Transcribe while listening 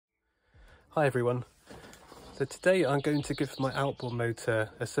Hi everyone. So today I'm going to give my outboard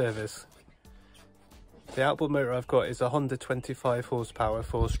motor a service. The outboard motor I've got is a Honda 25 horsepower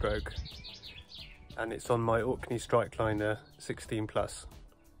 4-stroke and it's on my Orkney Strikeliner 16 plus.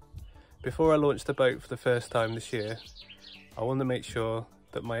 Before I launch the boat for the first time this year, I want to make sure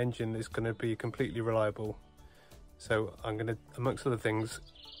that my engine is going to be completely reliable. So I'm going to, amongst other things,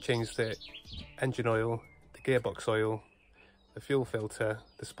 change the engine oil, the gearbox oil, the fuel filter,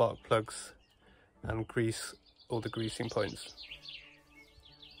 the spark plugs, and grease all the greasing points.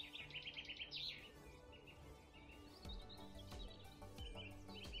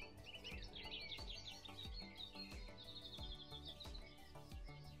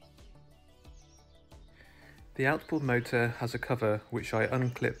 The outboard motor has a cover which I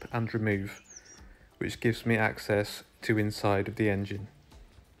unclip and remove, which gives me access to inside of the engine.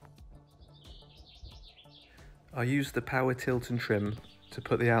 I use the power tilt and trim to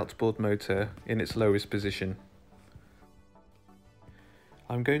put the outboard motor in its lowest position.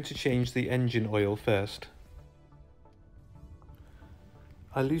 I'm going to change the engine oil first.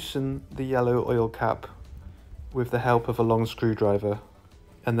 I loosen the yellow oil cap with the help of a long screwdriver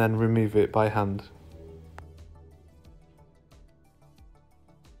and then remove it by hand.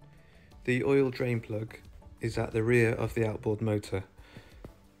 The oil drain plug is at the rear of the outboard motor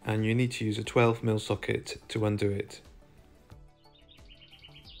and you need to use a 12mm socket to undo it.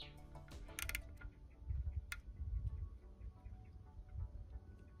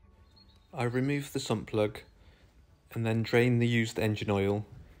 I remove the sump plug and then drain the used engine oil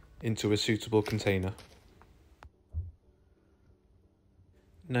into a suitable container.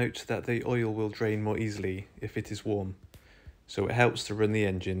 Note that the oil will drain more easily if it is warm, so it helps to run the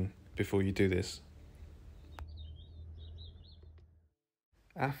engine before you do this.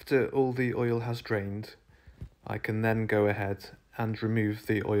 After all the oil has drained, I can then go ahead and remove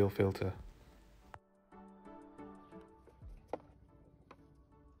the oil filter.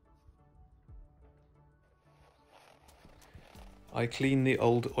 I clean the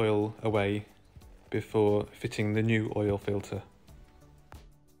old oil away before fitting the new oil filter.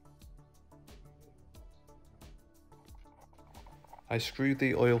 I screw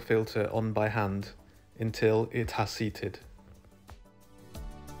the oil filter on by hand until it has seated.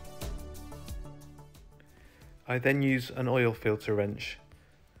 I then use an oil filter wrench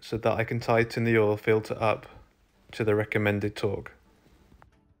so that I can tighten the oil filter up to the recommended torque.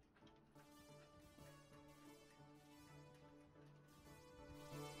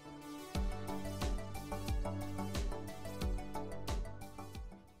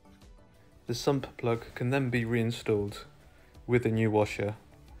 The sump plug can then be reinstalled with a new washer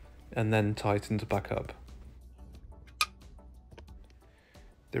and then tightened back up.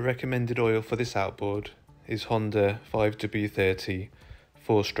 The recommended oil for this outboard is Honda 5W30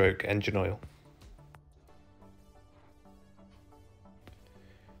 4-stroke engine oil.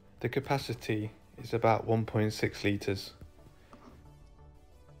 The capacity is about 1.6 litres.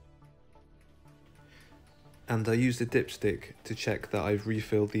 And I use the dipstick to check that I've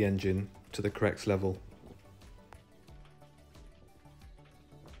refilled the engine to the correct level.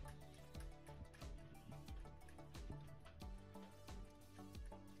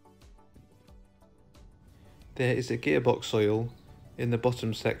 There is a gearbox oil in the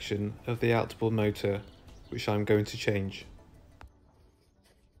bottom section of the outboard motor which I'm going to change.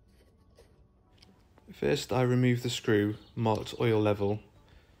 First I remove the screw marked oil level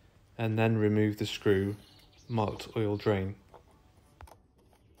and then remove the screw marked oil drain.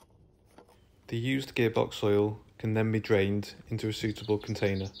 The used gearbox oil can then be drained into a suitable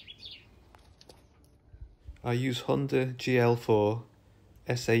container. I use Honda GL4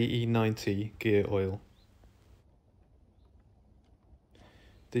 SAE90 gear oil.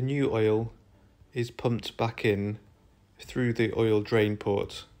 The new oil is pumped back in through the oil drain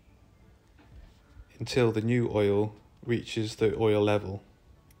port until the new oil reaches the oil level.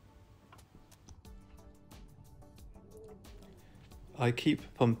 I keep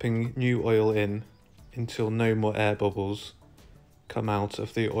pumping new oil in until no more air bubbles come out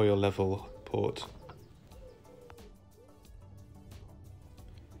of the oil level port.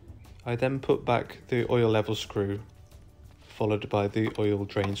 I then put back the oil level screw, followed by the oil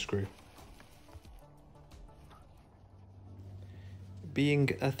drain screw. Being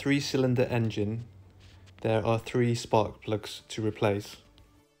a 3-cylinder engine, there are 3 spark plugs to replace.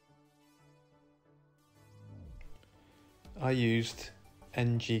 I used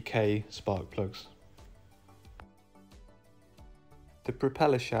NGK spark plugs. The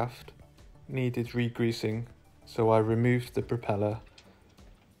propeller shaft needed re-greasing, so I removed the propeller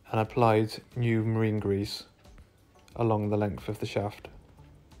and applied new marine grease along the length of the shaft.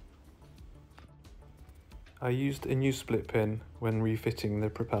 I used a new split pin when refitting the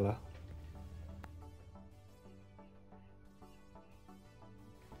propeller.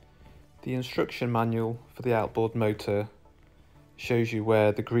 The instruction manual for the outboard motor shows you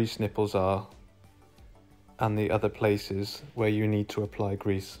where the grease nipples are and the other places where you need to apply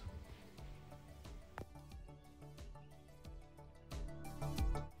grease.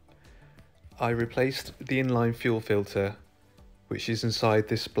 I replaced the inline fuel filter, which is inside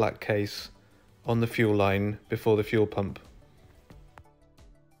this black case, on the fuel line before the fuel pump.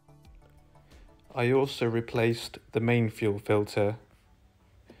 I also replaced the main fuel filter,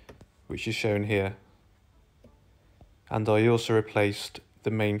 which is shown here, and I also replaced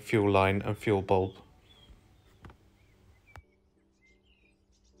the main fuel line and fuel bulb.